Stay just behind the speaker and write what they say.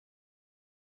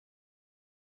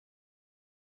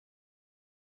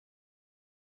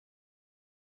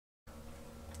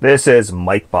This is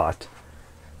MikeBot.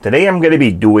 Today I'm going to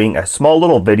be doing a small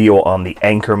little video on the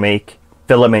AnkerMake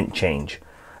filament change.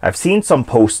 I've seen some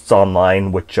posts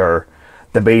online which are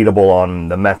debatable on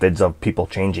the methods of people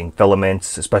changing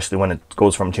filaments, especially when it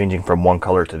goes from changing from one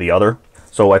color to the other.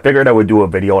 So I figured I would do a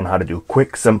video on how to do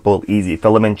quick, simple, easy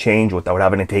filament change without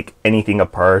having to take anything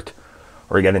apart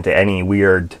or get into any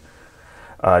weird,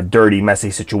 dirty,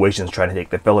 messy situations trying to take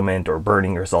the filament or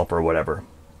burning yourself or whatever.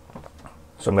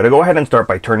 So I'm going to go ahead and start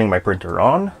by turning my printer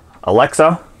on.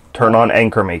 Alexa, turn on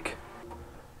AnkerMake.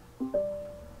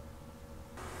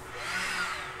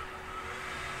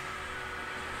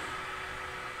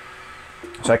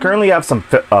 So I currently have some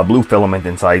blue filament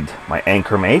inside my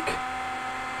AnkerMake.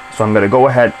 So I'm going to go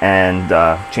ahead and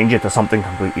change it to something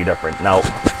completely different. Now,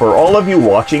 for all of you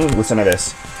watching, listen to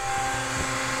this.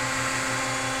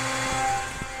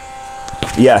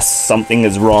 Yes, something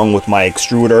is wrong with my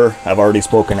extruder. I've already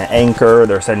spoken to Anker.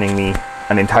 They're sending me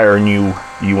an entire new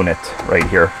unit right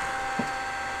here.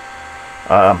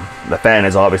 The fan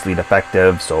is obviously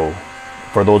defective, so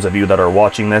for those of you that are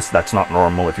watching this, that's not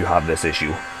normal if you have this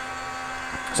issue.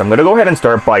 So I'm going to go ahead and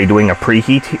start by doing a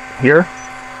preheat here.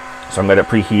 So I'm going to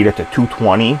preheat it to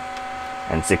 220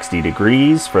 and 60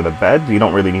 degrees for the bed. You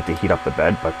don't really need to heat up the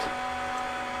bed, but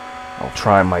I'll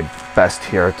try my best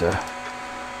here to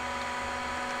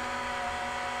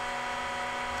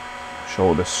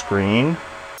show the screen.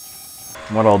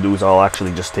 What I'll do is I'll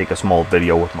actually just take a small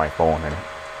video with my phone and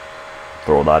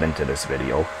throw that into this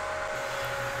video.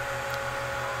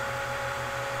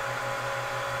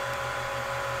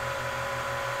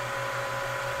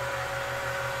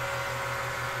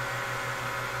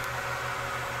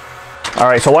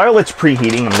 Alright, so while it's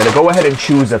preheating, I'm going to go ahead and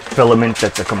choose a filament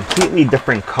that's a completely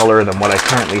different color than what I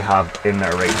currently have in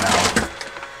there right now.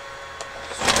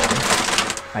 So,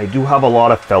 I do have a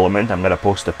lot of filament. I'm going to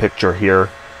post a picture here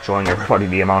showing everybody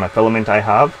the amount of filament I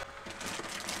have.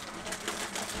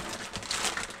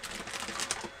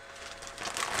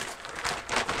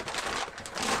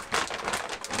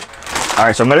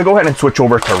 Alright, so I'm going to go ahead and switch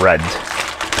over to red.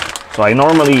 So I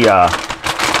normally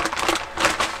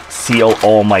seal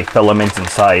all my filaments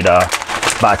inside a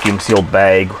vacuum sealed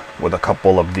bag with a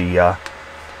couple of the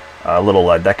little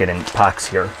decadent packs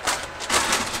here.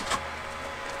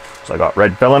 So I got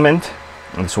red filament,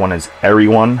 and this one is Airy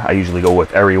One. I usually go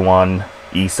with Airy One,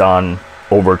 Eson,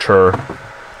 Overture,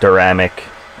 Duramic,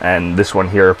 and this one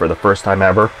here for the first time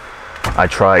ever I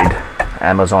tried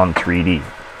Amazon 3D,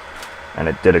 and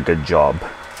it did a good job.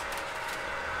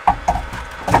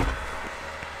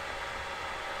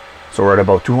 So we're at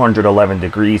about 211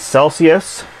 degrees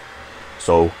Celsius.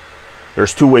 So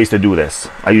there's two ways to do this.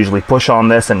 I usually push on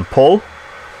this and pull,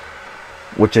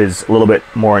 which is a little bit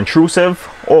more intrusive,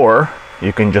 or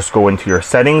you can just go into your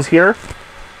settings here,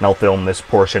 and I'll film this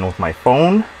portion with my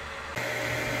phone.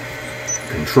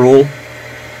 Control,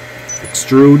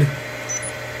 extrude,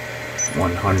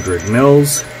 100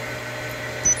 mils.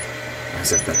 I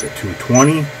set that to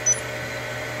 220,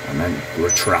 and then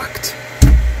retract.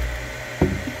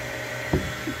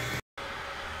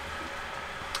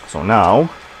 So now,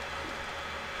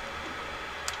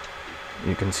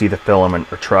 you can see the filament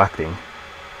retracting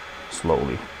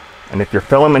slowly. And if your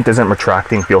filament isn't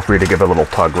retracting, feel free to give it a little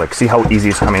tug. Like, see how easy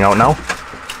it's coming out now?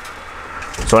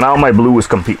 So now my blue is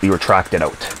completely retracted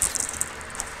out.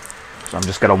 So I'm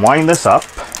just going to wind this up.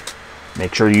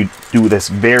 Make sure you do this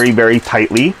very, very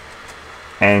tightly.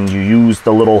 And you use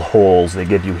the little holes they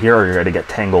give you here, or you're going to get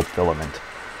tangled filament.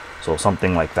 So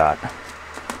something like that.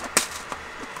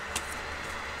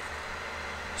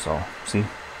 So, see?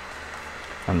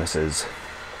 And this is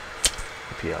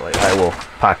the PLA. I will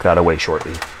pack that away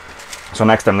shortly. So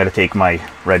next I'm going to take my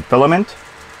red filament,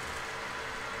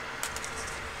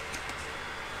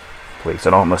 place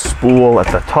it on the spool at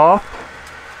the top,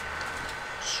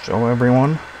 show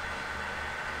everyone,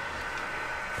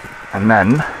 and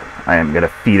then I am going to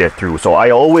feed it through. So I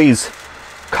always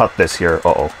cut this here.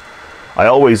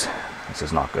 This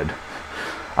is not good.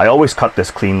 I always cut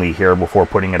this cleanly here before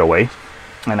putting it away.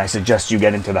 And I suggest you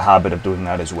get into the habit of doing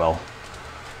that as well.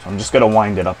 So I'm just going to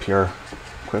wind it up here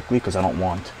quickly because I don't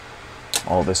want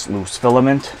all this loose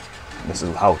filament. This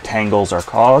is how tangles are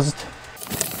caused.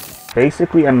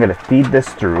 Basically, I'm going to feed this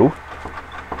through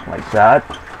like that.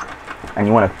 And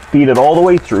you want to feed it all the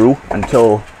way through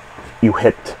until you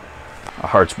hit a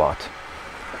hard spot.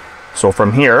 So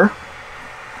from here,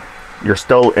 you're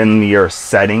still in your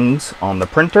settings on the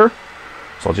printer.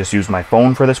 So I'll just use my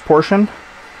phone for this portion.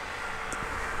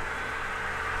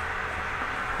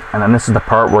 And then this is the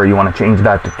part where you want to change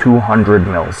that to 200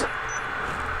 mils.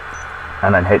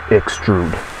 And then hit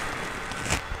extrude.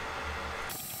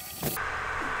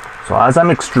 So as I'm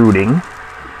extruding,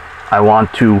 I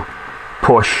want to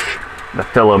push the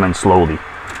filament slowly.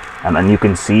 And then you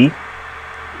can see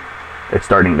it's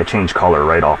starting to change color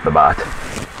right off the bat.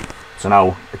 So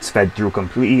now it's fed through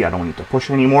completely. I don't need to push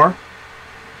anymore.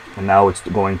 And now it's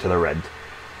going to the red.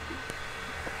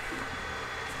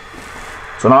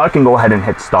 So now I can go ahead and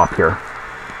hit stop here.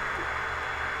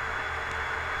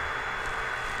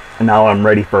 And now I'm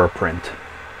ready for a print.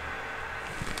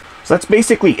 So that's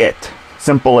basically it.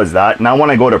 Simple as that. Now when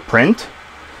I go to print,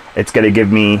 it's going to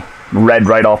give me red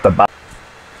right off the bat.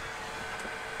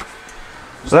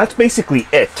 So that's basically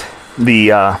it.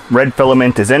 The red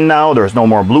filament is in now. There's no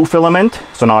more blue filament.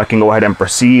 So now I can go ahead and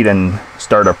proceed and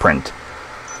start a print.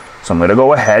 So I'm going to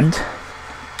go ahead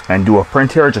and do a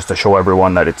print here just to show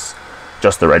everyone that it's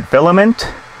just the red filament.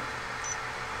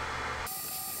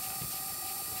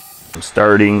 I'm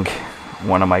starting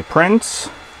one of my prints.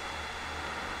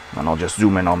 And I'll just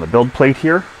zoom in on the build plate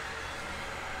here.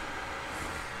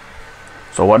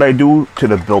 So what I do to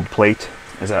the build plate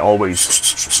is I always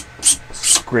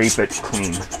scrape it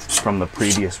clean from the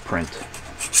previous print.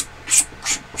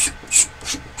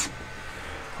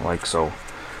 Like so.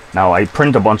 Now I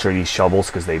print a bunch of these shovels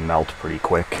because they melt pretty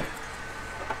quick.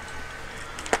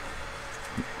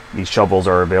 These shovels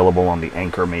are available on the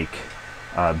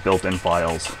AnkerMake built-in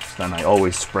files. Then I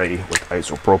always spray with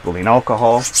isopropylene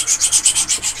alcohol.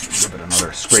 Give it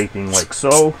another scraping like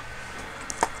so.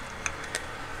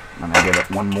 And I give it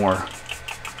one more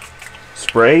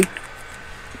spray.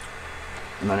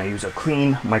 And then I use a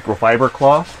clean microfiber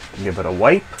cloth to give it a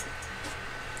wipe.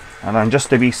 And then just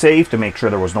to be safe, to make sure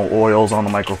there was no oils on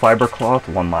the microfiber cloth,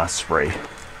 one last spray.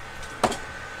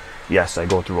 Yes, I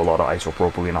go through a lot of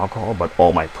isopropylene alcohol, but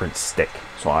all my prints stick,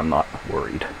 so I'm not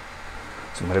worried.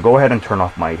 So I'm going to go ahead and turn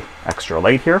off my extra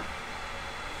light here.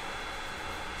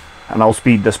 And I'll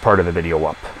speed this part of the video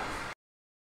up.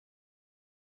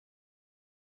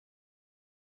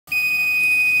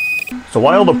 So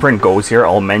while the print goes here,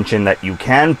 I'll mention that you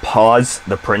can pause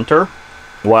the printer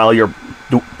while you're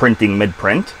printing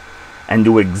mid-print and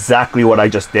do exactly what I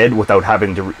just did without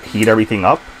having to heat everything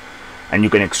up. And you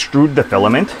can extrude the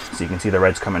filament, so you can see the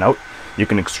red's coming out. You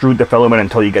can extrude the filament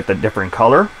until you get the different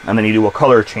color, and then you do a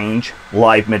color change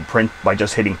live mid-print by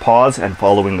just hitting pause and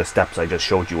following the steps I just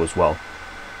showed you as well.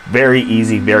 Very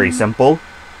easy, very simple.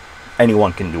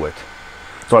 Anyone can do it.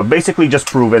 So I've basically just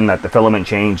proven that the filament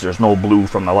changed. There's no blue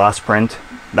from the last print.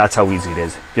 That's how easy it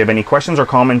is. If you have any questions or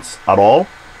comments at all,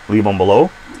 leave them below.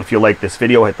 If you like this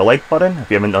video, hit the like button. If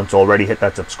you haven't done so already, hit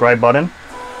that subscribe button.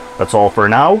 That's all for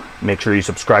now. Make sure you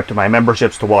subscribe to my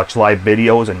memberships to watch live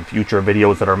videos and future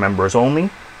videos that are members only.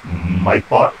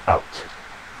 MikeBot out.